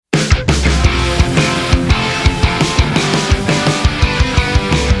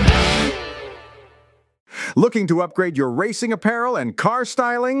Looking to upgrade your racing apparel and car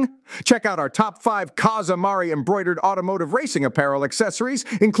styling? Check out our top 5 CAUZAMARE embroidered automotive racing apparel accessories,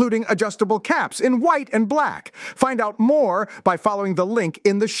 including adjustable caps in white and black. Find out more by following the link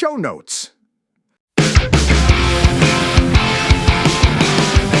in the show notes.